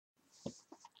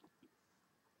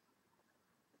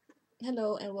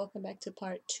Hello and welcome back to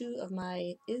part 2 of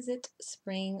my Is It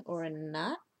Spring or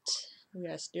Not? We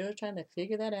are still trying to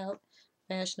figure that out.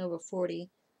 Fashion over 40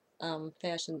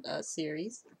 fashion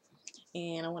series.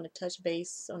 And I want to touch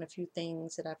base on a few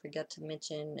things that I forgot to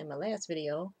mention in my last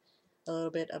video. A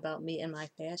little bit about me and my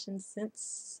fashion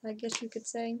sense, I guess you could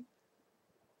say.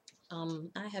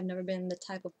 I have never been the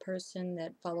type of person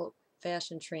that followed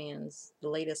fashion trends, the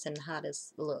latest and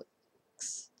hottest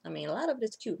looks. I mean, a lot of it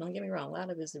is cute, don't get me wrong, a lot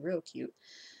of it is real cute.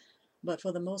 But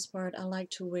for the most part, I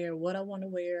like to wear what I want to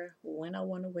wear, when I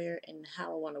want to wear it, and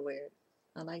how I want to wear it.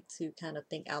 I like to kind of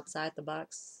think outside the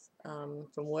box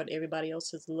from what everybody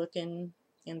else is looking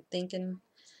and thinking.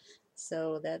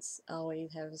 So that's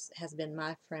always has been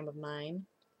my frame of mind.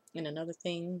 And another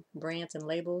thing, brands and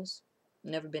labels,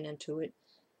 never been into it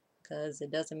because it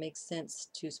doesn't make sense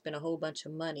to spend a whole bunch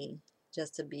of money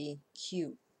just to be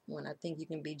cute when I think you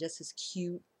can be just as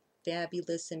cute,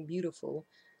 fabulous, and beautiful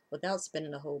without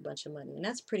spending a whole bunch of money. And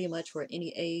that's pretty much for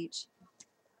any age.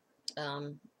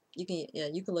 Um, you can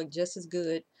look just as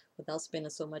good without spending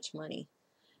so much money.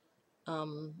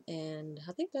 And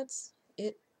I think that's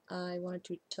it. I wanted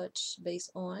to touch base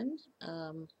on.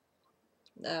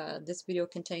 This video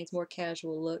contains more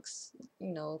casual looks,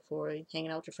 for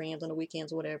hanging out with your friends on the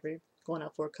weekends or whatever, going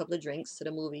out for a couple of drinks, to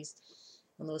the movies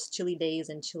on those chilly days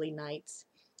and chilly nights.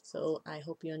 So I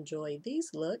hope you enjoy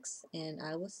these looks, and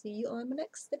I will see you on my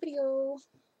next video.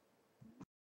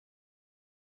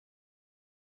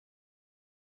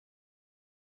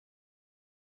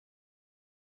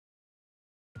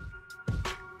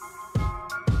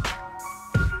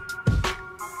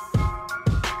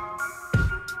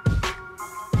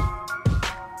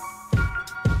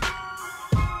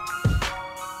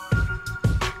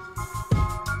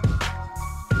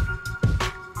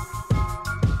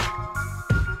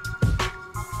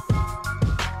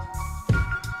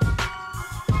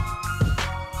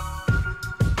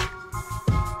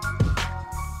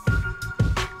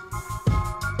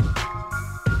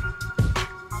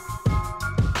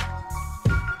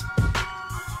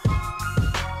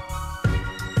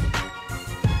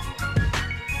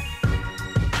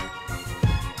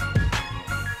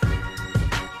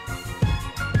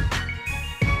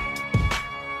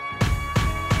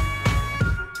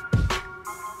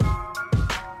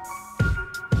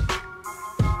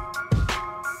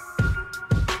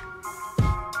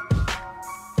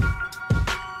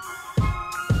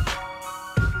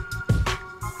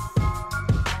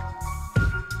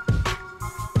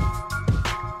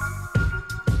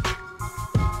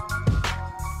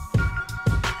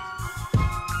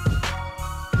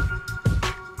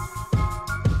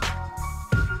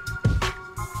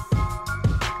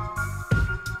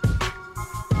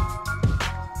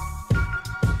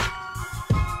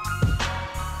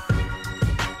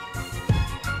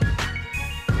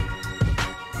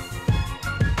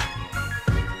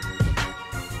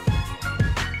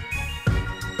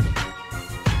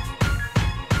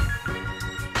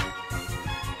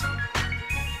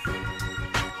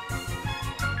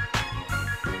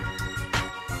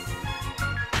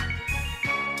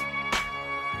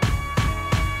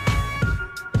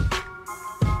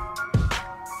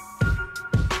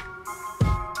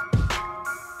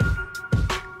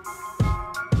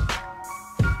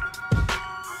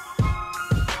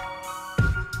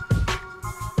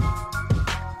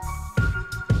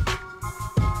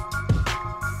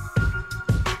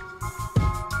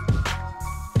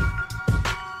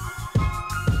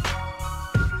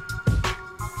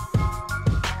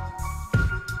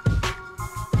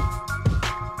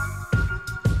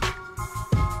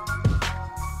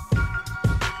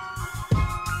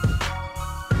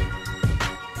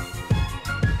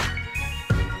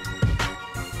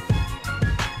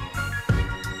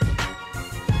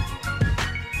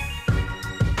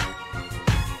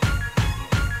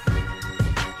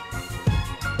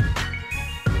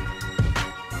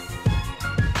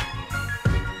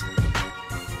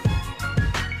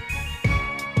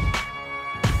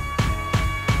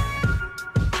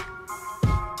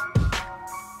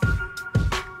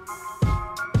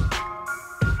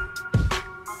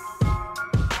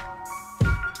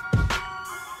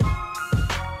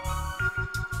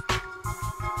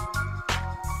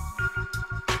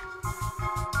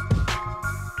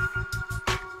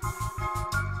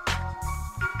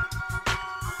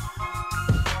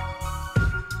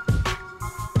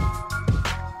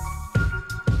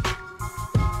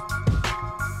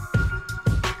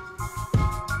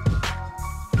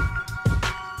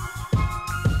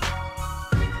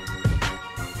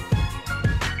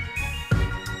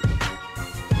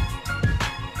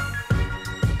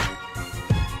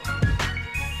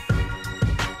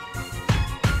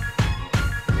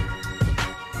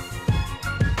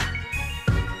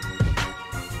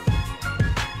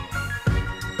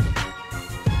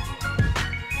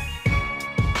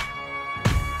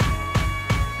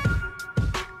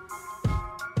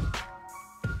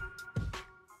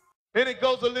 And it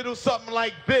goes a little something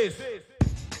like this.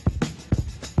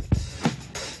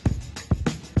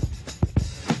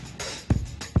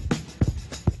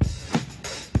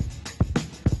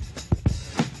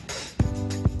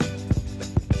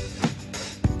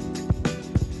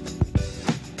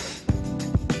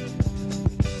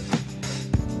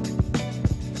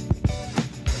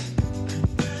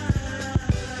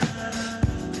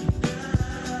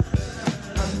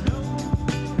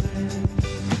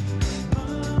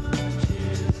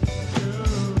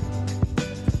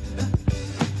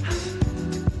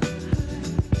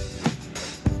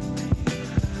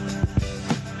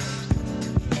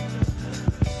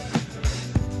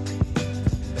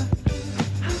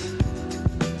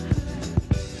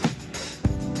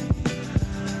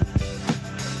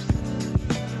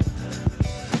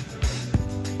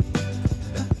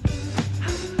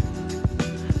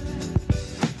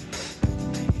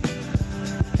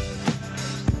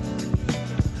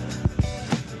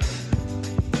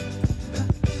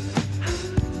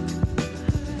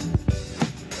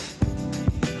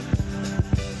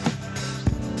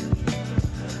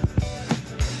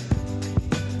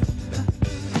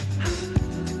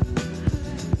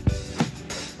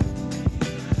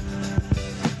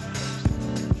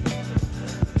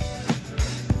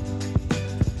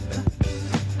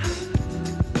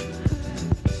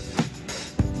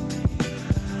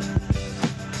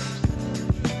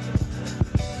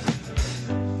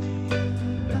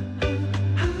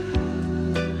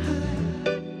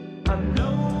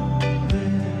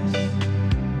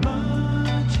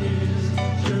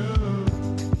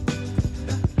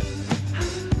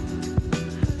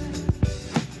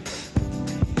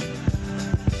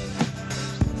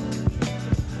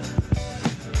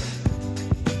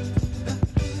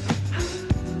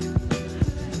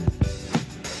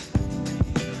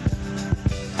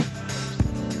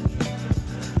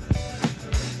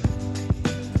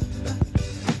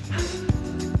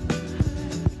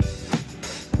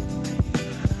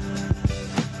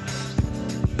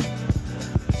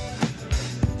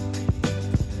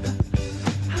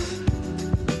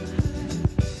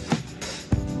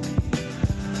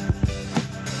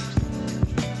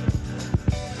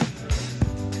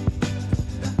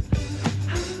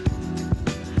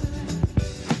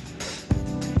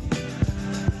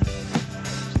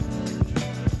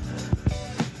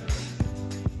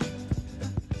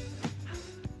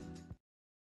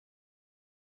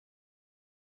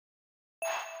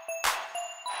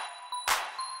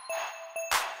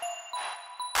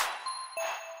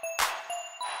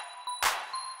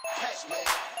 Catch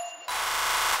me.